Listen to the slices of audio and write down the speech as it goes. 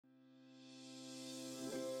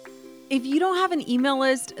If you don't have an email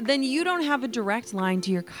list, then you don't have a direct line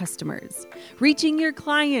to your customers. Reaching your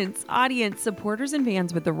clients, audience, supporters, and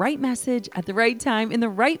fans with the right message at the right time in the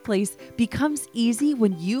right place becomes easy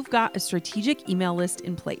when you've got a strategic email list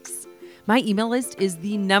in place. My email list is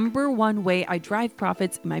the number one way I drive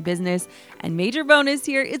profits in my business, and major bonus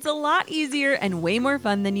here, it's a lot easier and way more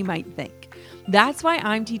fun than you might think. That's why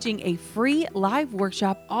I'm teaching a free live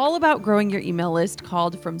workshop all about growing your email list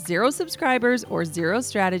called From Zero Subscribers or Zero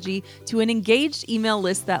Strategy to an Engaged Email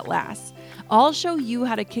List That Lasts. I'll show you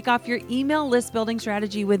how to kick off your email list building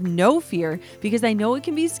strategy with no fear, because I know it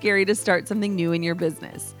can be scary to start something new in your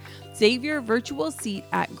business. Save your virtual seat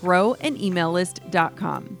at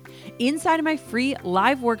growanemaillist.com. Inside of my free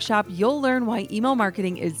live workshop, you'll learn why email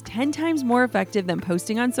marketing is 10 times more effective than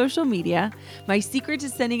posting on social media, my secret to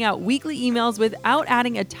sending out weekly emails without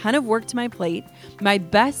adding a ton of work to my plate, my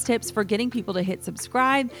best tips for getting people to hit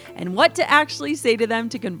subscribe, and what to actually say to them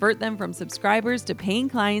to convert them from subscribers to paying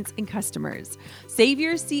clients and customers. Save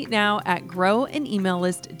your seat now at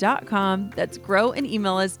growanemaillist.com. That's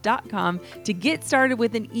growanemaillist.com to get started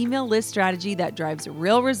with an email list strategy that drives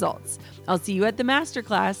real results. I'll see you at the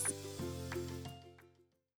masterclass.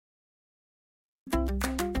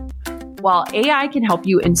 While AI can help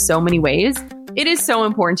you in so many ways, it is so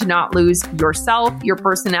important to not lose yourself, your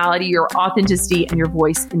personality, your authenticity, and your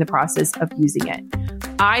voice in the process of using it.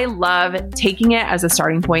 I love taking it as a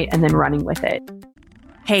starting point and then running with it.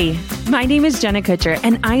 Hey, my name is Jenna Kutcher,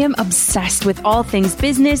 and I am obsessed with all things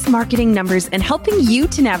business, marketing, numbers, and helping you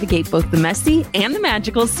to navigate both the messy and the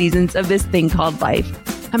magical seasons of this thing called life.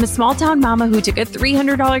 I'm a small town mama who took a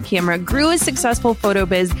 $300 camera, grew a successful photo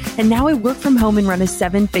biz, and now I work from home and run a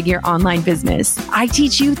 7-figure online business. I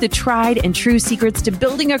teach you the tried and true secrets to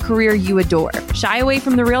building a career you adore. Shy away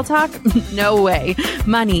from the real talk? No way.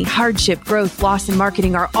 Money, hardship, growth, loss, and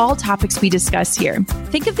marketing are all topics we discuss here.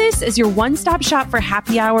 Think of this as your one-stop shop for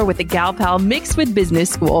happy hour with a gal pal mixed with business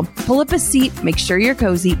school. Pull up a seat, make sure you're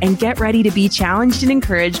cozy, and get ready to be challenged and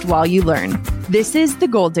encouraged while you learn. This is the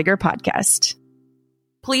Goal Digger Podcast.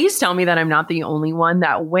 Please tell me that I'm not the only one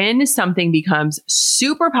that when something becomes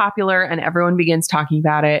super popular and everyone begins talking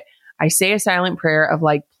about it, I say a silent prayer of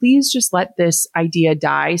like, please just let this idea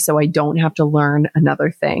die so I don't have to learn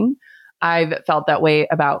another thing. I've felt that way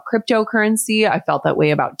about cryptocurrency. I felt that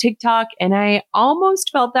way about TikTok, and I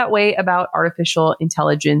almost felt that way about artificial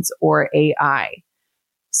intelligence or AI.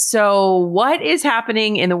 So what is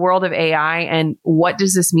happening in the world of AI, and what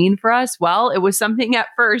does this mean for us? Well, it was something at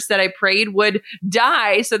first that I prayed would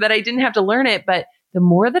die so that I didn't have to learn it. But the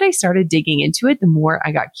more that I started digging into it, the more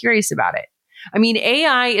I got curious about it. I mean,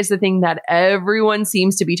 AI is the thing that everyone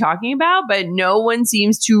seems to be talking about, but no one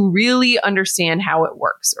seems to really understand how it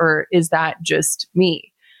works. Or is that just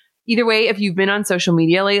me? Either way, if you've been on social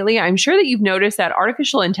media lately, I'm sure that you've noticed that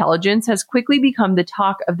artificial intelligence has quickly become the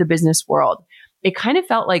talk of the business world. It kind of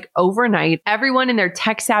felt like overnight, everyone and their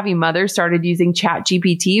tech-savvy mother started using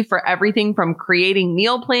ChatGPT for everything from creating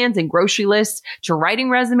meal plans and grocery lists to writing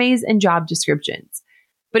resumes and job descriptions.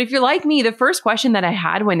 But if you're like me, the first question that I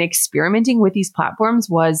had when experimenting with these platforms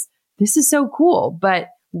was, this is so cool, but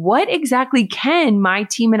what exactly can my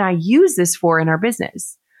team and I use this for in our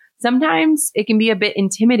business? Sometimes it can be a bit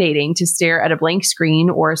intimidating to stare at a blank screen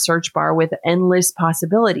or a search bar with endless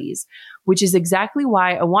possibilities, which is exactly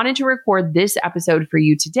why I wanted to record this episode for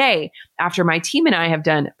you today after my team and I have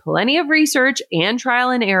done plenty of research and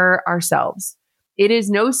trial and error ourselves. It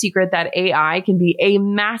is no secret that AI can be a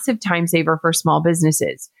massive time saver for small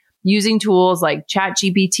businesses. Using tools like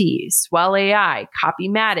ChatGPT, Swell AI,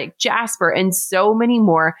 Copymatic, Jasper, and so many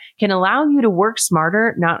more can allow you to work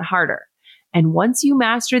smarter, not harder. And once you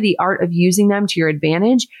master the art of using them to your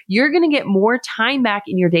advantage, you're going to get more time back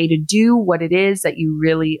in your day to do what it is that you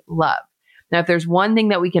really love. Now, if there's one thing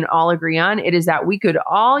that we can all agree on, it is that we could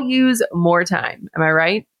all use more time. Am I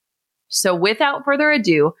right? So without further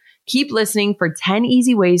ado, keep listening for 10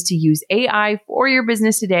 easy ways to use AI for your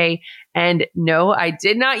business today. And no, I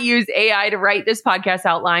did not use AI to write this podcast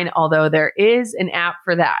outline, although there is an app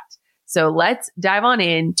for that. So let's dive on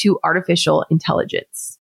into artificial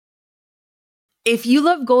intelligence. If you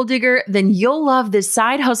love Goal Digger, then you'll love the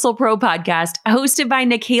Side Hustle Pro podcast hosted by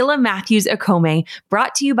Nicaila Matthews Okome,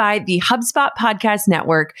 brought to you by the HubSpot Podcast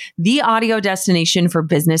Network, the audio destination for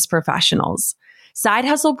business professionals. Side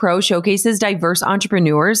Hustle Pro showcases diverse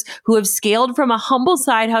entrepreneurs who have scaled from a humble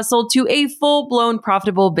side hustle to a full-blown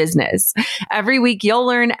profitable business. Every week, you'll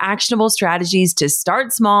learn actionable strategies to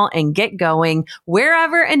start small and get going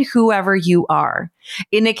wherever and whoever you are.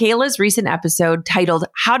 In Nikayla's recent episode titled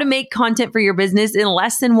How to Make Content for Your Business in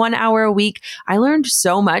Less Than 1 Hour a Week, I learned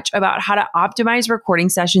so much about how to optimize recording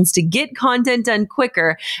sessions to get content done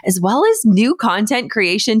quicker, as well as new content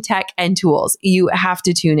creation tech and tools. You have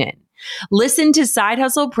to tune in. Listen to Side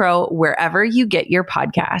Hustle Pro wherever you get your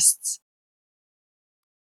podcasts.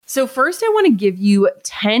 So first, I want to give you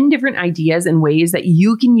 10 different ideas and ways that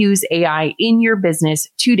you can use AI in your business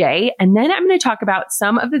today. And then I'm going to talk about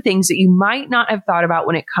some of the things that you might not have thought about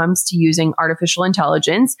when it comes to using artificial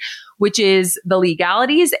intelligence, which is the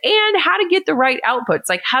legalities and how to get the right outputs,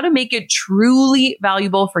 like how to make it truly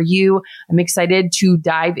valuable for you. I'm excited to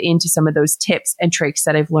dive into some of those tips and tricks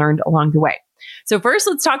that I've learned along the way. So first,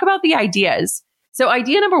 let's talk about the ideas. So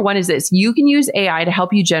idea number one is this: you can use AI to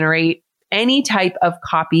help you generate any type of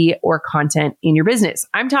copy or content in your business.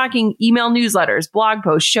 I'm talking email newsletters, blog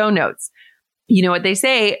posts, show notes. You know what they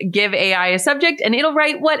say, give AI a subject and it'll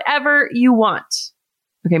write whatever you want.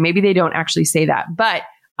 Okay, maybe they don't actually say that, but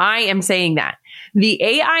I am saying that. The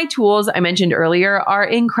AI tools I mentioned earlier are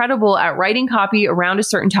incredible at writing copy around a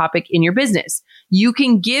certain topic in your business. You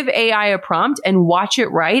can give AI a prompt and watch it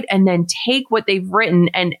write and then take what they've written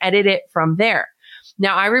and edit it from there.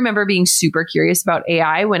 Now, I remember being super curious about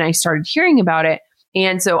AI when I started hearing about it.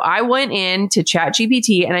 And so I went in to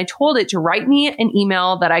ChatGPT and I told it to write me an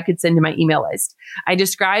email that I could send to my email list. I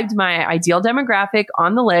described my ideal demographic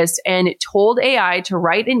on the list and told AI to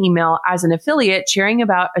write an email as an affiliate sharing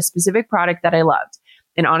about a specific product that I loved.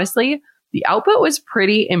 And honestly, the output was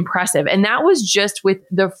pretty impressive. And that was just with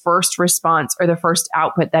the first response or the first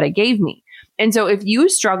output that it gave me. And so if you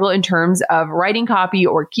struggle in terms of writing copy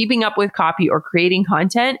or keeping up with copy or creating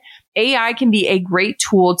content, AI can be a great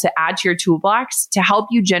tool to add to your toolbox to help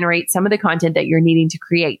you generate some of the content that you're needing to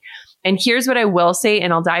create. And here's what I will say,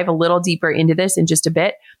 and I'll dive a little deeper into this in just a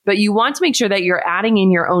bit, but you want to make sure that you're adding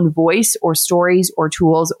in your own voice or stories or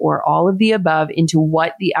tools or all of the above into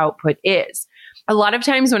what the output is. A lot of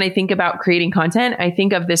times when I think about creating content, I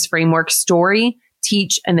think of this framework: story,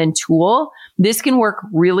 teach, and then tool. This can work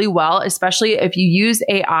really well, especially if you use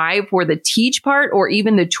AI for the teach part or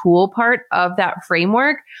even the tool part of that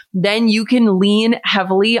framework. Then you can lean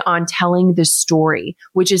heavily on telling the story,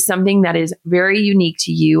 which is something that is very unique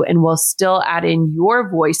to you and will still add in your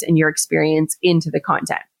voice and your experience into the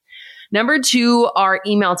content. Number two are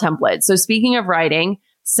email templates. So speaking of writing,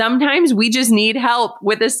 sometimes we just need help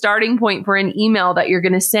with a starting point for an email that you're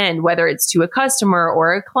going to send, whether it's to a customer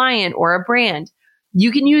or a client or a brand.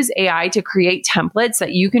 You can use AI to create templates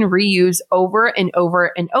that you can reuse over and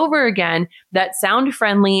over and over again that sound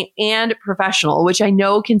friendly and professional, which I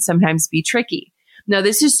know can sometimes be tricky. Now,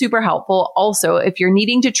 this is super helpful also if you're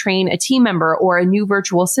needing to train a team member or a new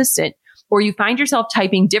virtual assistant, or you find yourself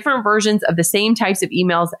typing different versions of the same types of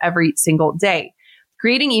emails every single day.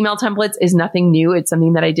 Creating email templates is nothing new. It's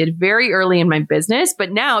something that I did very early in my business,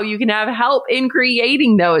 but now you can have help in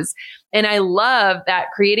creating those. And I love that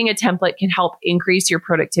creating a template can help increase your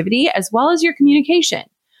productivity as well as your communication.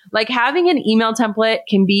 Like having an email template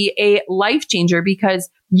can be a life changer because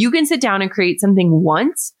you can sit down and create something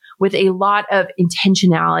once with a lot of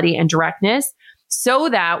intentionality and directness so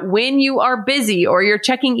that when you are busy or you're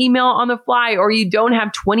checking email on the fly or you don't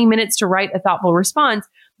have 20 minutes to write a thoughtful response,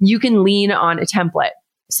 you can lean on a template.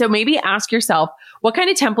 So maybe ask yourself, what kind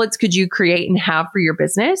of templates could you create and have for your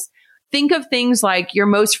business? Think of things like your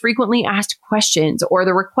most frequently asked questions or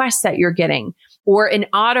the requests that you're getting, or an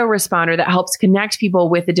autoresponder that helps connect people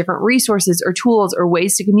with the different resources or tools or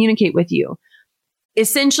ways to communicate with you.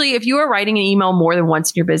 Essentially, if you are writing an email more than once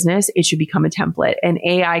in your business, it should become a template, and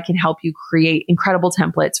AI can help you create incredible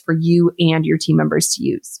templates for you and your team members to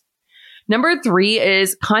use. Number three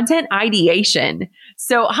is content ideation.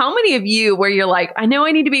 So how many of you where you're like, I know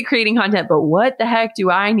I need to be creating content, but what the heck do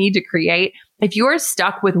I need to create? If you're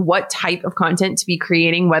stuck with what type of content to be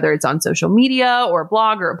creating, whether it's on social media or a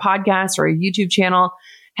blog or a podcast or a YouTube channel,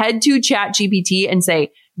 head to ChatGPT and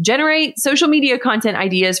say, generate social media content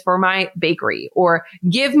ideas for my bakery, or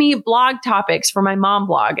give me blog topics for my mom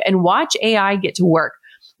blog, and watch AI get to work.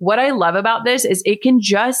 What I love about this is it can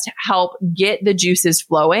just help get the juices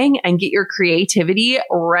flowing and get your creativity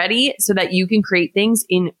ready so that you can create things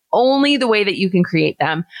in only the way that you can create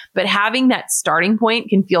them. But having that starting point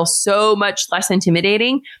can feel so much less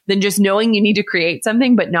intimidating than just knowing you need to create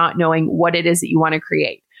something, but not knowing what it is that you want to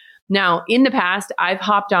create. Now, in the past, I've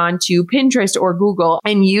hopped on to Pinterest or Google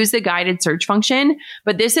and used the guided search function,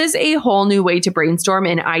 but this is a whole new way to brainstorm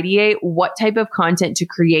and ideate what type of content to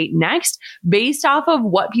create next based off of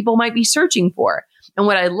what people might be searching for. And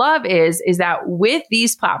what I love is that with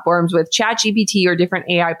these platforms, with ChatGPT or different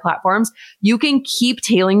AI platforms, you can keep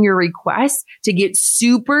tailoring your requests to get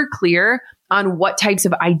super clear on what types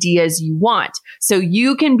of ideas you want. So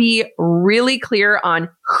you can be really clear on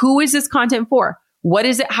who is this content for? What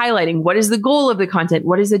is it highlighting? What is the goal of the content?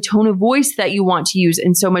 What is the tone of voice that you want to use?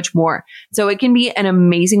 And so much more. So it can be an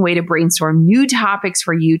amazing way to brainstorm new topics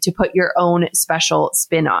for you to put your own special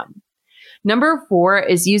spin on. Number 4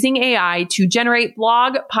 is using AI to generate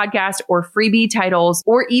blog, podcast, or freebie titles,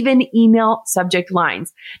 or even email subject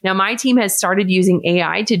lines. Now, my team has started using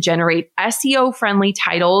AI to generate SEO-friendly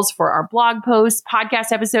titles for our blog posts,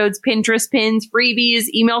 podcast episodes, Pinterest pins, freebies,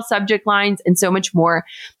 email subject lines, and so much more.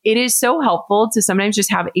 It is so helpful to sometimes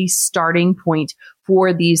just have a starting point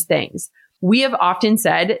for these things. We have often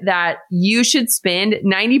said that you should spend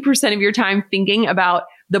 90% of your time thinking about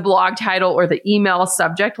the blog title or the email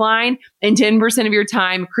subject line and 10% of your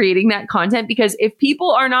time creating that content. Because if people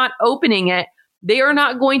are not opening it, they are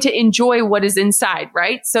not going to enjoy what is inside,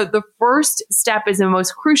 right? So the first step is the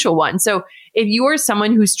most crucial one. So if you are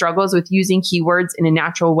someone who struggles with using keywords in a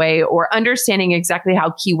natural way or understanding exactly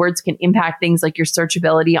how keywords can impact things like your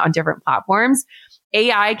searchability on different platforms,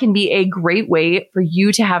 AI can be a great way for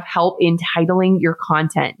you to have help in titling your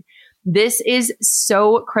content. This is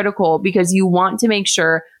so critical because you want to make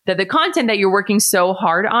sure that the content that you're working so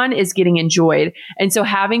hard on is getting enjoyed. And so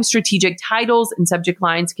having strategic titles and subject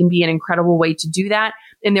lines can be an incredible way to do that.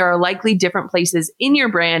 And there are likely different places in your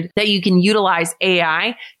brand that you can utilize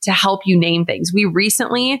AI to help you name things. We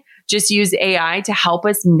recently just used AI to help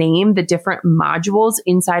us name the different modules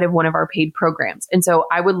inside of one of our paid programs. And so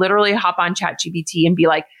I would literally hop on ChatGPT and be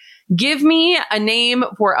like, give me a name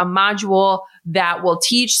for a module that will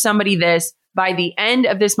teach somebody this. By the end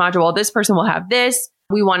of this module, this person will have this.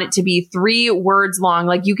 We want it to be 3 words long.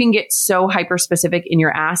 Like, you can get so hyper specific in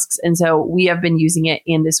your asks. And so we have been using it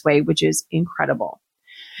in this way, which is incredible.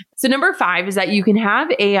 So number 5 is that you can have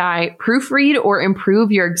AI proofread or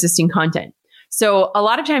improve your existing content. So a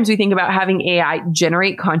lot of times we think about having AI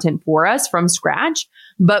generate content for us from scratch,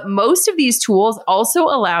 but most of these tools also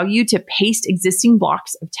allow you to paste existing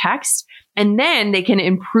blocks of text, and then they can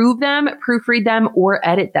improve them, proofread them, or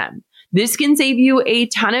edit them. This can save you a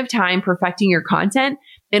ton of time perfecting your content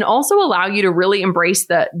and also allow you to really embrace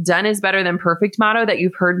the done is better than perfect motto that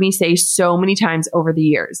you've heard me say so many times over the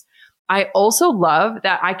years. I also love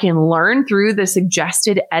that I can learn through the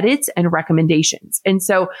suggested edits and recommendations. And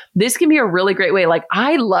so this can be a really great way. Like,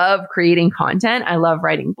 I love creating content. I love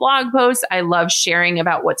writing blog posts. I love sharing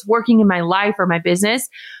about what's working in my life or my business,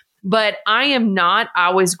 but I am not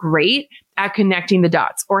always great at connecting the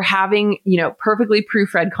dots or having, perfectly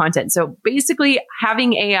proofread content. So basically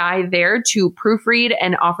having AI there to proofread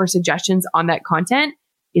and offer suggestions on that content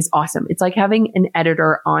is awesome. It's like having an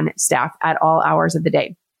editor on staff at all hours of the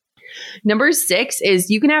day. Number 6 is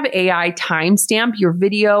you can have AI timestamp your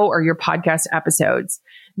video or your podcast episodes.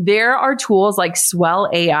 There are tools like Swell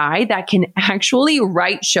AI that can actually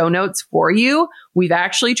write show notes for you. We've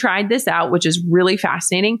actually tried this out, which is really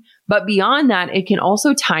fascinating. But beyond that, it can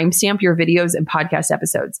also timestamp your videos and podcast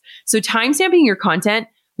episodes. So timestamping your content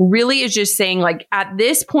really is just saying, like, at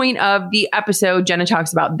this point of the episode, Jenna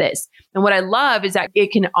talks about this. And what I love is that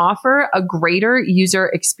it can offer a greater user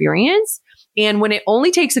experience. And when it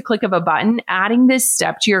only takes a click of a button, adding this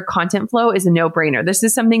step to your content flow is a no-brainer. This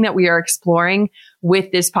is something that we are exploring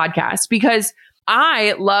with this podcast because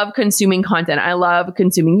I love consuming content. I love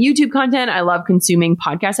consuming YouTube content. I love consuming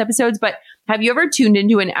podcast episodes. But have you ever tuned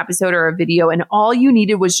into an episode or a video and all you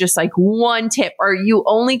needed was just like one tip, or you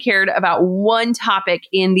only cared about one topic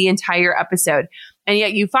in the entire episode? And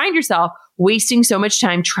yet you find yourself wasting so much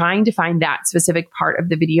time trying to find that specific part of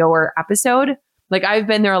the video or episode. Like, I've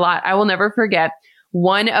been there a lot. I will never forget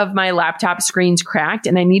one of my laptop screens cracked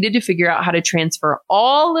and I needed to figure out how to transfer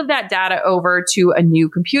all of that data over to a new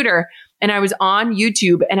computer. And I was on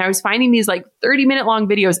YouTube and I was finding these like 30-minute long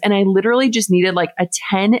videos, and I literally just needed like a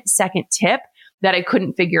 10-second tip that I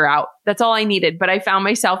couldn't figure out. That's all I needed. But I found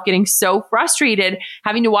myself getting so frustrated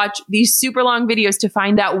having to watch these super long videos to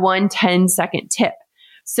find that one 10-second tip.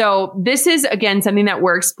 So this is, again, something that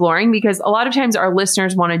we're exploring because a lot of times our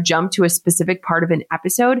listeners want to jump to a specific part of an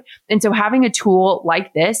episode. And so having a tool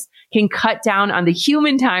like this can cut down on the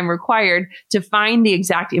human time required to find the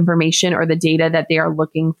exact information or the data that they are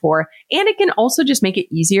looking for. And it can also just make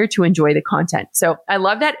it easier to enjoy the content. So I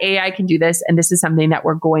love that AI can do this. And this is something that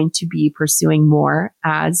we're going to be pursuing more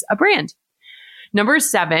as a brand. Number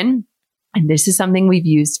 7, and this is something we've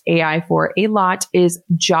used AI for a lot, is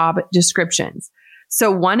job descriptions. So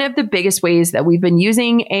one of the biggest ways that we've been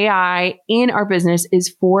using AI in our business is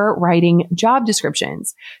for writing job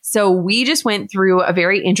descriptions. So we just went through a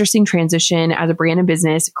very interesting transition as a brand and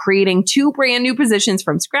business, creating 2 brand new positions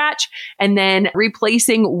from scratch and then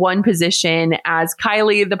replacing one position as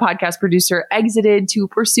Kylie, the podcast producer, exited to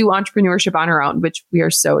pursue entrepreneurship on her own, which we are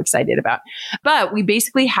so excited about. But we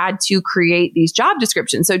basically had to create these job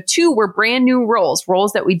descriptions. So 2 were brand new roles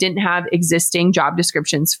that we didn't have existing job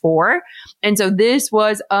descriptions for. And so this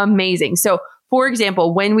was amazing. So for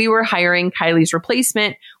example, when we were hiring Kylie's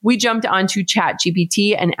replacement, we jumped onto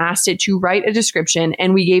ChatGPT and asked it to write a description,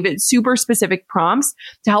 and we gave it super specific prompts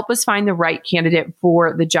to help us find the right candidate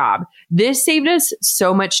for the job. This saved us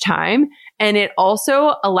so much time, and it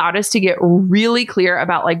also allowed us to get really clear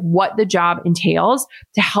about like what the job entails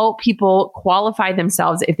to help people qualify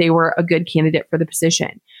themselves if they were a good candidate for the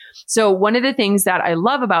position. So one of the things that I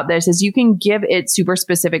love about this is you can give it super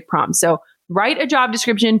specific prompts. So write a job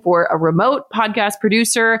description for a remote podcast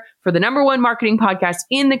producer for the #1 marketing podcast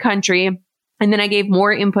in the country. And then I gave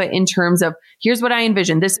more input in terms of, here's what I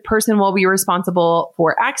envision. This person will be responsible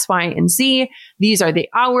for X, Y, and Z. These are the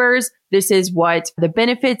hours. This is what the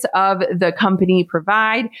benefits of the company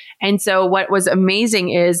provide. And so what was amazing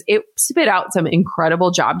is it spit out some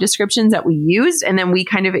incredible job descriptions that we used. And then we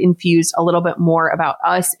kind of infused a little bit more about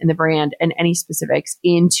us and the brand and any specifics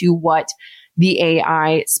into what the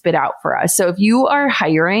AI spit out for us. So if you are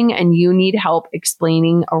hiring and you need help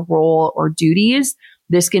explaining a role or duties,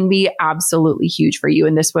 this can be absolutely huge for you.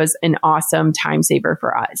 And this was an awesome time saver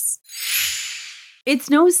for us. It's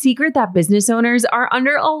no secret that business owners are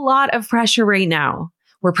under a lot of pressure right now.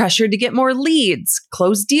 We're pressured to get more leads,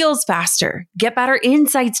 close deals faster, get better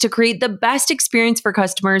insights to create the best experience for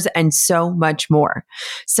customers, and so much more.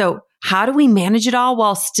 So how do we manage it all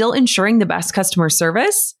while still ensuring the best customer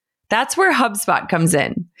service? That's where HubSpot comes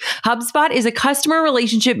in. HubSpot is a customer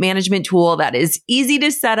relationship management tool that is easy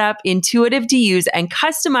to set up, intuitive to use, and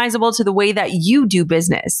customizable to the way that you do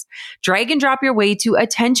business. Drag and drop your way to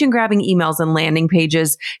attention-grabbing emails and landing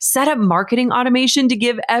pages, set up marketing automation to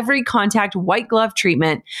give every contact white glove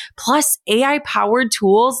treatment, plus AI-powered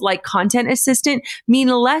tools like Content Assistant mean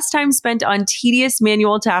less time spent on tedious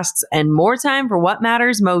manual tasks and more time for what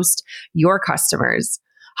matters most, your customers.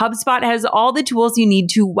 HubSpot has all the tools you need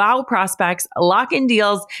to wow prospects, lock in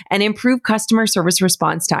deals, and improve customer service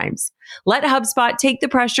response times. Let HubSpot take the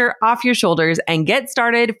pressure off your shoulders and get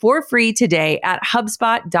started for free today at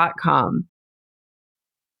HubSpot.com.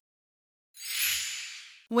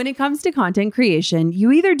 When it comes to content creation,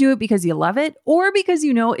 you either do it because you love it or because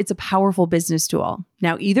you know it's a powerful business tool.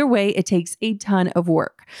 Now, either way, it takes a ton of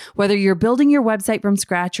work. Whether you're building your website from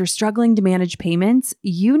scratch or struggling to manage payments,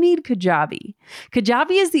 you need Kajabi.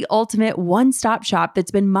 Kajabi is the ultimate one-stop shop that's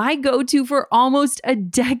been my go-to for almost a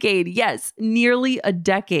decade. Yes, nearly a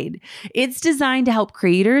decade. It's designed to help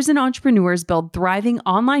creators and entrepreneurs build thriving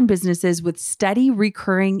online businesses with steady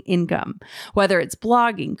recurring income. Whether it's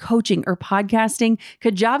blogging, coaching, or podcasting,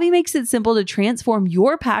 Kajabi makes it simple to transform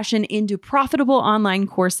your passion into profitable online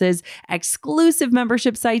courses, exclusive membership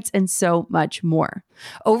sites, and so much more.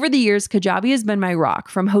 Over the years, Kajabi has been my rock,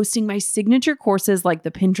 from hosting my signature courses like the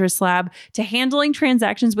Pinterest Lab to handling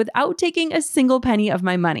transactions without taking a single penny of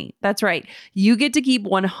my money. That's right. You get to keep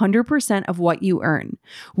 100% of what you earn.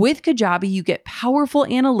 With Kajabi, you get powerful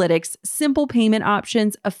analytics, simple payment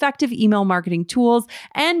options, effective email marketing tools,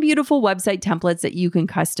 and beautiful website templates that you can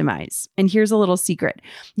customize. And here's a little secret.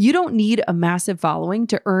 You don't need a massive following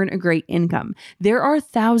to earn a great income. There are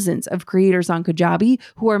thousands of creators on Kajabi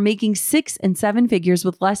who are making 6 and 7 figures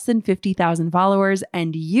with less than 50,000 followers,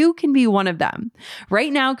 and you can be one of them.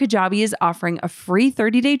 Right now, Kajabi is offering a free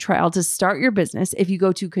 30-day trial to start your business if you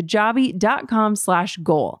go to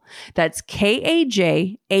kajabi.com/goal. That's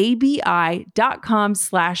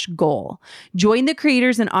KAJABI.com/goal. Join the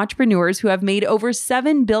creators and entrepreneurs who have made over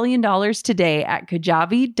 $7 billion today at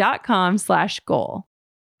kajabi.com/goal.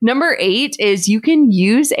 Number 8 is you can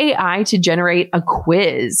use AI to generate a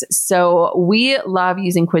quiz. So we love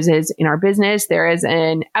using quizzes in our business. There is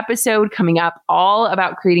an episode coming up all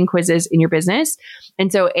about creating quizzes in your business.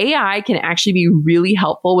 And so AI can actually be really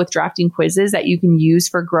helpful with drafting quizzes that you can use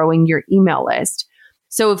for growing your email list.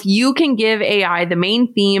 So if you can give AI the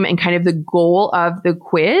main theme and kind of the goal of the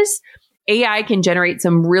quiz, AI can generate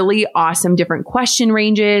some really awesome different question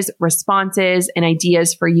ranges, responses, and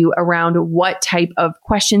ideas for you around what type of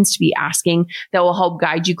questions to be asking that will help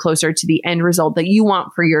guide you closer to the end result that you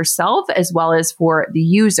want for yourself as well as for the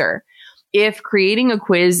user. if creating a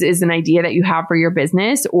quiz is an idea that you have for your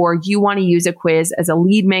business, or you want to use a quiz as a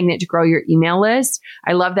lead magnet to grow your email list,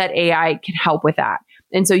 I love that AI can help with that.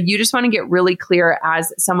 And so you just want to get really clear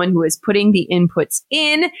as someone who is putting the inputs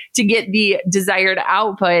in to get the desired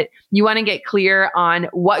output. You want to get clear on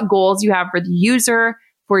what goals you have for the user,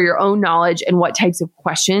 for your own knowledge, and what types of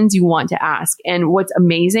questions you want to ask. And what's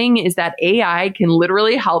amazing is that AI can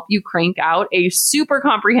literally help you crank out a super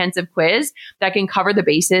comprehensive quiz that can cover the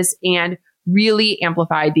basis and really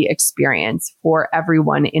amplify the experience for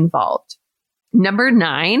everyone involved. Number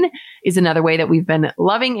 9 is another way that we've been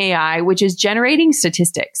loving AI, which is generating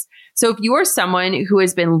statistics. So if you are someone who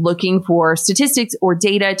has been looking for statistics or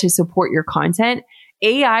data to support your content,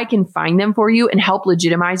 AI can find them for you and help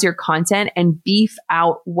legitimize your content and beef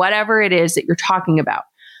out whatever it is that you're talking about.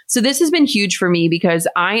 So this has been huge for me because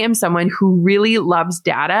I am someone who really loves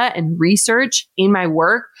data and research in my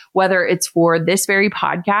work, whether it's for this very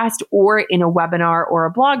podcast or in a webinar or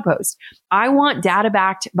a blog post. I want data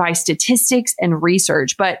backed by statistics and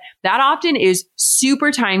research, but that often is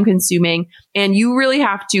super time consuming, and you really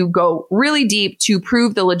have to go really deep to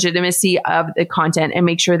prove the legitimacy of the content and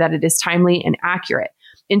make sure that it is timely and accurate.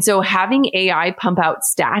 And so having AI pump out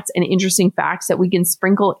stats and interesting facts that we can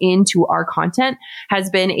sprinkle into our content has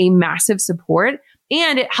been a massive support.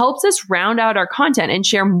 And it helps us round out our content and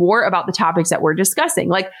share more about the topics that we're discussing.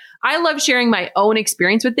 Like, I love sharing my own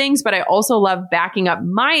experience with things, but I also love backing up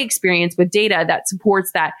my experience with data that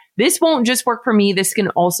supports that this won't just work for me, this can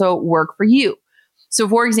also work for you. So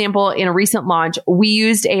for example, in a recent launch, we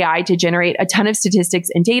used AI to generate a ton of statistics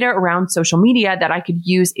and data around social media that I could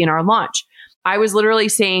use in our launch. I was literally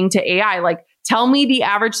saying to AI, like, tell me the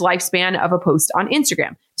average lifespan of a post on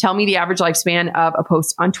Instagram. Tell me the average lifespan of a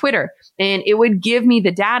post on Twitter. And it would give me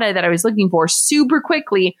the data that I was looking for super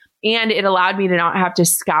quickly. And it allowed me to not have to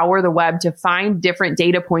scour the web to find different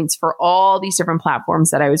data points for all these different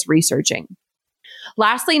platforms that I was researching.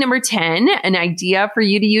 Lastly, number 10, an idea for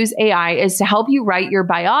you to use AI is to help you write your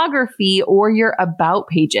biography or your about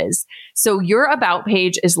pages. So your about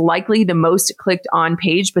page is likely the most clicked on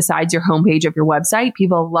page besides your homepage of your website.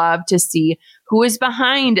 People love to see who is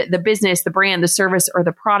behind the business, the brand, the service, or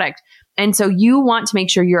the product. And so you want to make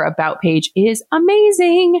sure your about page is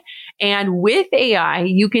amazing. And with AI,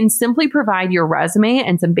 you can simply provide your resume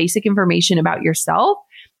and some basic information about yourself,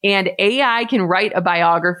 and AI can write a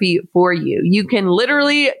biography for you. You can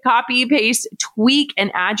literally copy, paste, tweak,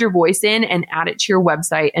 and add your voice in and add it to your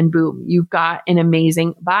website, and boom, you've got an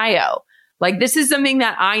amazing bio. Like, this is something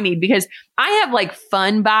that I need because I have like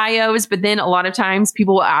fun bios, but then a lot of times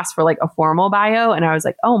people will ask for like a formal bio. And I was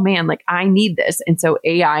like, oh man, like I need this. And so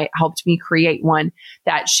AI helped me create one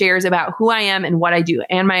that shares about who I am and what I do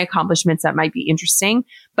and my accomplishments that might be interesting,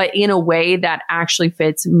 but in a way that actually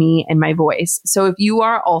fits me and my voice. So if you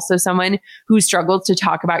are also someone who struggles to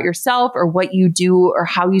talk about yourself or what you do or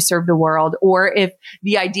how you serve the world, or if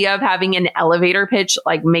the idea of having an elevator pitch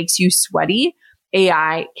like makes you sweaty,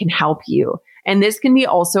 AI can help you. And this can be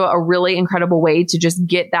also a really incredible way to just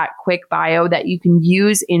get that quick bio that you can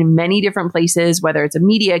use in many different places, whether it's a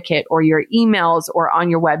media kit or your emails or on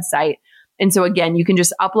your website. And so again, you can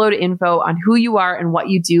just upload info on who you are and what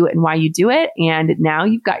you do and why you do it. And now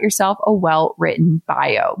you've got yourself a well-written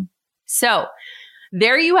bio. So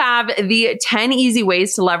there you have the 10 easy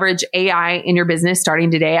ways to leverage AI in your business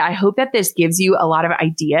starting today. I hope that this gives you a lot of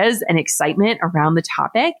ideas and excitement around the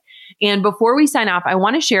topic. And before we sign off, I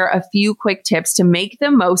want to share a few quick tips to make the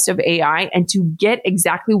most of AI and to get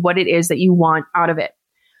exactly what it is that you want out of it.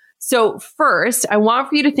 So first, I want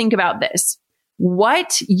for you to think about this.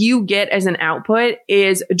 What you get as an output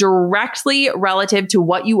is directly relative to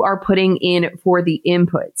what you are putting in for the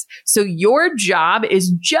inputs. So your job is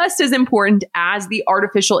just as important as the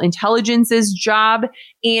artificial intelligence's job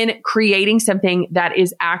in creating something that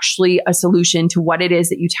is actually a solution to what it is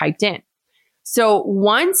that you typed in. So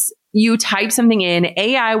once you type something in,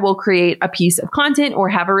 AI will create a piece of content or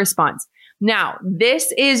have a response. Now,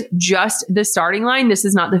 this is just the starting line. This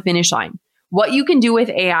is not the finish line. What you can do with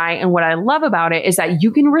AI and what I love about it is that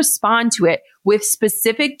you can respond to it with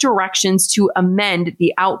specific directions to amend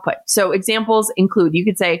the output. So examples include, you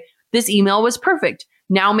could say, this email was perfect.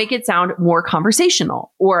 Now make it sound more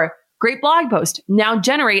conversational. Or great blog post. Now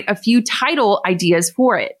generate a few title ideas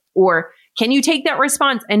for it. Or can you take that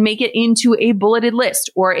response and make it into a bulleted list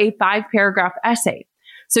or a 5-paragraph essay?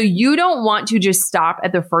 So you don't want to just stop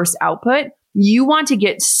at the first output. You want to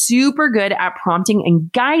get super good at prompting and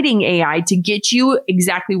guiding AI to get you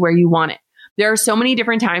exactly where you want it. There are so many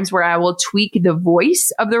different times where I will tweak the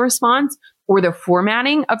voice of the response or the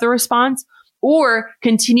formatting of the response, or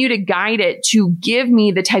continue to guide it to give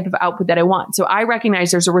me the type of output that I want. So I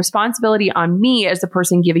recognize there's a responsibility on me as the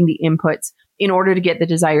person giving the inputs in order to get the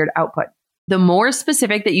desired output. The more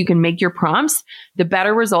specific that you can make your prompts, the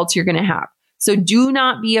better results you're going to have. So do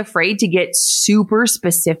not be afraid to get super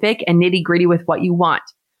specific and nitty gritty with what you want.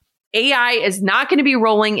 AI is not going to be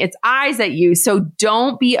rolling its eyes at you. So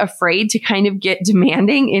don't be afraid to kind of get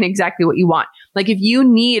demanding in exactly what you want. Like if you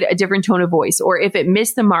need a different tone of voice or if it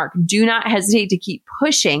missed the mark, do not hesitate to keep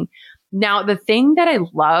pushing. Now, the thing that I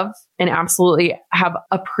love and absolutely have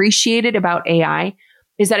appreciated about AI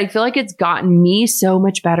is that I feel like it's gotten me so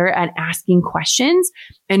much better at asking questions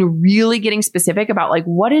and really getting specific about like,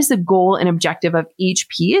 what is the goal and objective of each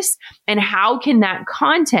piece and how can that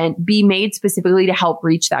content be made specifically to help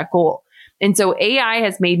reach that goal? And so AI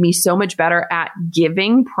has made me so much better at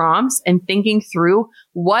giving prompts and thinking through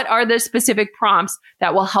what are the specific prompts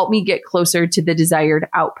that will help me get closer to the desired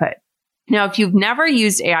output. Now, if you've never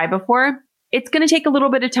used AI before, it's going to take a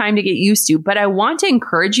little bit of time to get used to, but I want to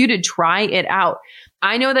encourage you to try it out.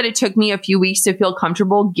 I know that it took me a few weeks to feel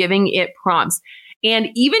comfortable giving it prompts and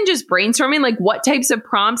even just brainstorming, like what types of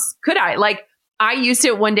prompts could I? Like I used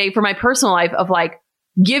it one day for my personal life of like,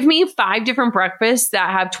 give me 5 different breakfasts that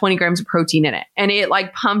have 20 grams of protein in it. And it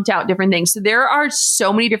like pumped out different things. So there are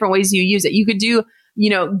so many different ways you use it. You could do,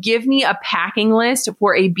 give me a packing list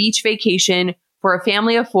for a beach vacation for a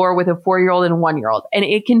family of 4 with a 4-year-old and a 1-year-old. And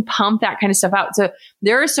it can pump that kind of stuff out. So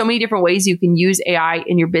there are so many different ways you can use AI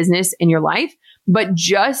in your business, in your life, but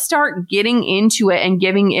just start getting into it and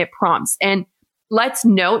giving it prompts. And let's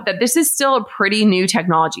note that this is still a pretty new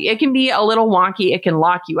technology. It can be a little wonky. It can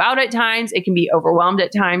lock you out at times. It can be overwhelmed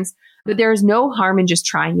at times, but there's no harm in just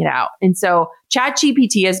trying it out. And so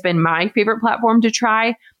ChatGPT has been my favorite platform to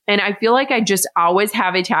try. And I feel like I just always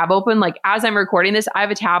have a tab open. Like as I'm recording this, I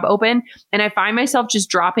have a tab open and I find myself just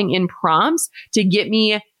dropping in prompts to get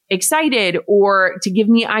me excited or to give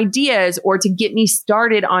me ideas or to get me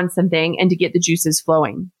started on something and to get the juices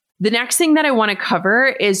flowing. The next thing that I want to cover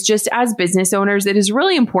is just as business owners, it is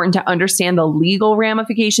really important to understand the legal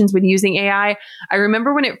ramifications when using AI. I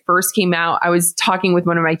remember when it first came out, I was talking with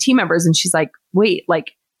one of my team members and she's like, wait,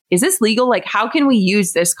 like, is this legal? Like, how can we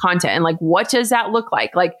use this content? And like, what does that look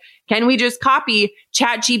like? Like, can we just copy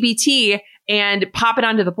ChatGPT and pop it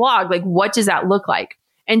onto the blog? Like, what does that look like?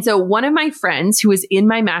 And so one of my friends who was in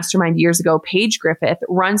my mastermind years ago, Paige Griffith,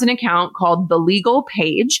 runs an account called The Legal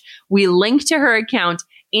Page. We link to her account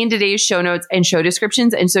in today's show notes and show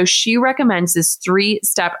descriptions. And so she recommends this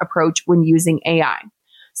 3-step approach when using AI.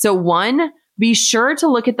 So 1, be sure to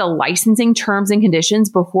look at the licensing terms and conditions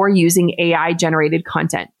before using AI generated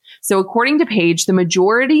content. So according to Paige, the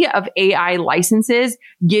majority of AI licenses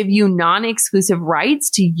give you non-exclusive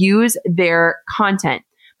rights to use their content.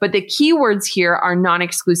 But the keywords here are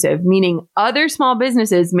non-exclusive, meaning other small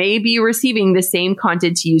businesses may be receiving the same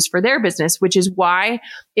content to use for their business, which is why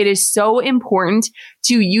it is so important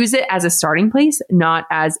to use it as a starting place, not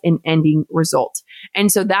as an ending result.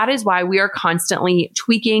 And so that is why we are constantly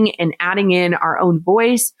tweaking and adding in our own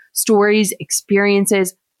voice, stories,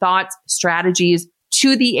 experiences, thoughts, strategies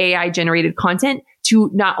to the AI generated content to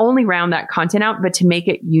not only round that content out, but to make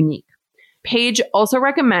it unique. Paige also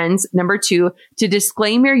recommends, number 2, to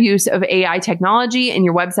disclaim your use of AI technology in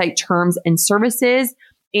your website terms and services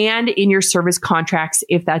and in your service contracts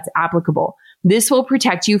if that's applicable. This will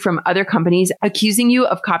protect you from other companies accusing you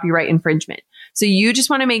of copyright infringement. So you just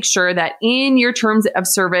want to make sure that in your terms of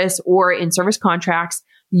service or in service contracts,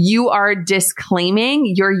 you are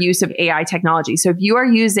disclaiming your use of AI technology. So if you are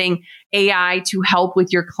using AI to help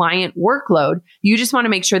with your client workload, you just want to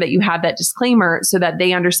make sure that you have that disclaimer so that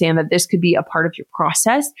they understand that this could be a part of your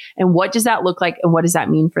process. And what does that look like? And what does that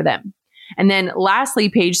mean for them? And then lastly,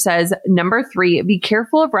 Paige says, number 3, be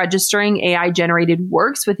careful of registering AI generated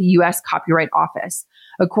works with the U.S. Copyright Office.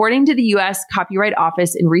 According to the U.S. Copyright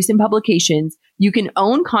Office in recent publications, you can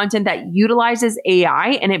own content that utilizes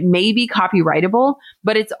AI and it may be copyrightable,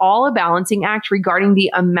 but it's all a balancing act regarding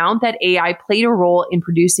the amount that AI played a role in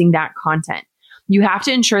producing that content. You have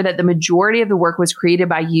to ensure that the majority of the work was created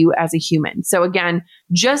by you as a human. So again,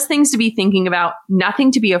 just things to be thinking about,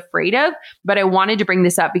 nothing to be afraid of, but I wanted to bring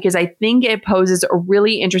this up because I think it poses a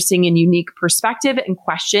really interesting and unique perspective and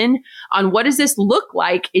question on what does this look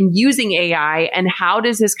like in using AI and how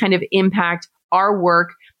does this kind of impact our work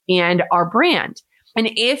and our brand. And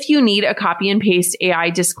if you need a copy and paste AI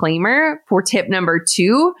disclaimer for tip number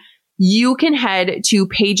 2, you can head to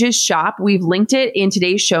Paige's shop. We've linked it in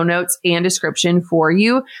today's show notes and description for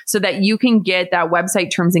you so that you can get that website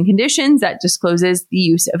terms and conditions that discloses the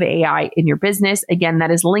use of AI in your business. Again, that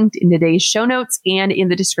is linked in today's show notes and in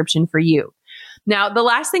the description for you. Now, the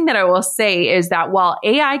last thing that I will say is that while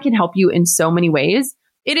AI can help you in so many ways,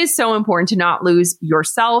 it is so important to not lose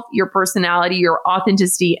yourself, your personality, your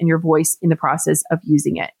authenticity, and your voice in the process of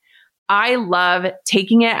using it. I love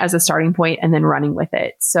taking it as a starting point and then running with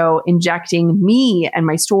it. So injecting me and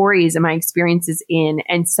my stories and my experiences in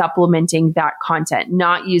and supplementing that content,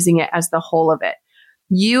 not using it as the whole of it.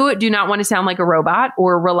 You do not want to sound like a robot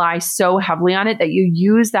or rely so heavily on it that you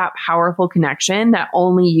use that powerful connection that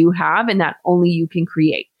only you have and that only you can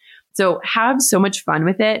create. So have so much fun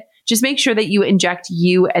with it. Just make sure that you inject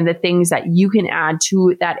you and the things that you can add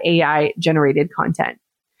to that AI generated content.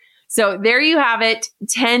 So there you have it,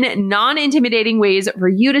 10 non-intimidating ways for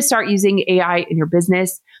you to start using AI in your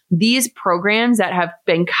business. These programs that have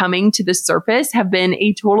been coming to the surface have been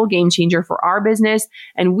a total game changer for our business.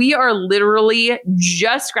 And we are literally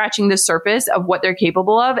just scratching the surface of what they're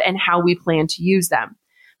capable of and how we plan to use them.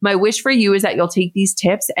 My wish for you is that you'll take these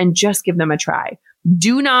tips and just give them a try.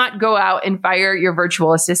 Do not go out and fire your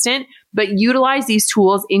virtual assistant, but utilize these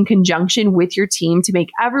tools in conjunction with your team to make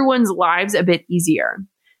everyone's lives a bit easier.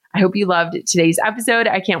 I hope you loved today's episode.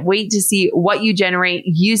 I can't wait to see what you generate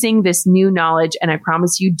using this new knowledge. And I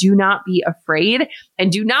promise you, do not be afraid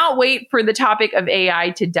and do not wait for the topic of AI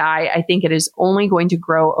to die. I think it is only going to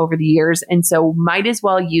grow over the years. And so might as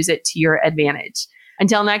well use it to your advantage.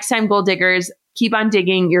 Until next time, goal diggers, keep on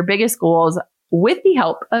digging your biggest goals with the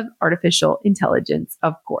help of artificial intelligence,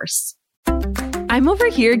 of course. I'm over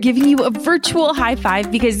here giving you a virtual high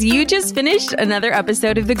five because you just finished another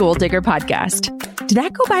episode of the Goal Digger podcast. Did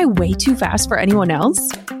that go by way too fast for anyone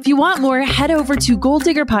else? If you want more, head over to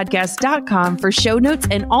goaldiggerpodcast.com for show notes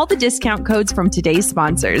and all the discount codes from today's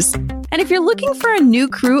sponsors. And if you're looking for a new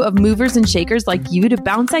crew of movers and shakers like you to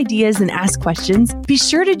bounce ideas and ask questions, be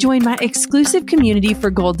sure to join my exclusive community for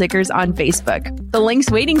Goal Diggers on Facebook. The link's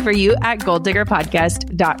waiting for you at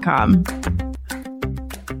goaldiggerpodcast.com.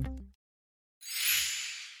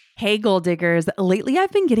 Hey, Goal Diggers. Lately,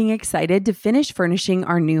 I've been getting excited to finish furnishing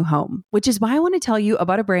our new home, which is why I want to tell you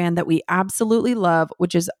about a brand that we absolutely love,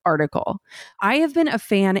 which is Article. I have been a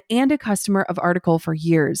fan and a customer of Article for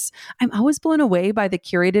years. I'm always blown away by the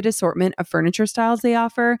curated assortment of furniture styles they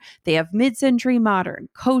offer. They have mid-century modern,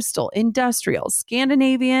 coastal, industrial,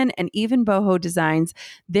 Scandinavian, and even boho designs.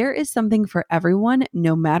 There is something for everyone,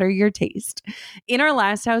 no matter your taste. In our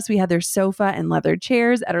last house, we had their sofa and leather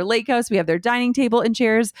chairs. At our lake house, we have their dining table and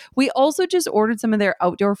chairs. We also just ordered some of their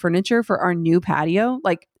outdoor furniture for our new patio.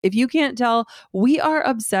 Like, if you can't tell, we are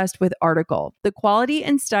obsessed with Article. The quality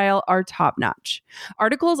and style are top notch.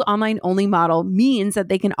 Article's online only model means that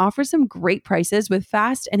they can offer some great prices with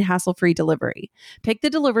fast and hassle-free delivery. Pick the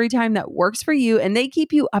delivery time that works for you, and they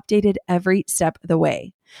keep you updated every step of the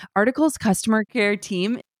way. Article's customer care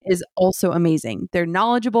team is also amazing. They're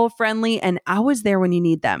knowledgeable, friendly, and always there when you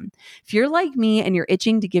need them. If you're like me and you're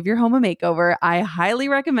itching to give your home a makeover, I highly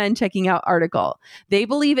recommend checking out Article. They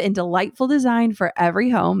believe in delightful design for every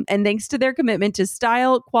home, and thanks to their commitment to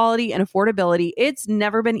style, quality, and affordability, it's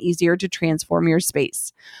never been easier to transform your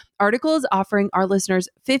space. Article is offering our listeners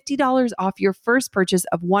 $50 off your first purchase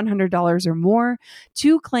of $100 or more.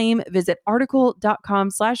 To claim, visit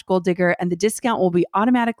article.com/goaldigger and the discount will be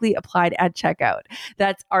automatically applied at checkout.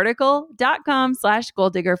 That's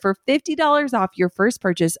article.com/goaldigger for $50 off your first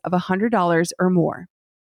purchase of $100 or more.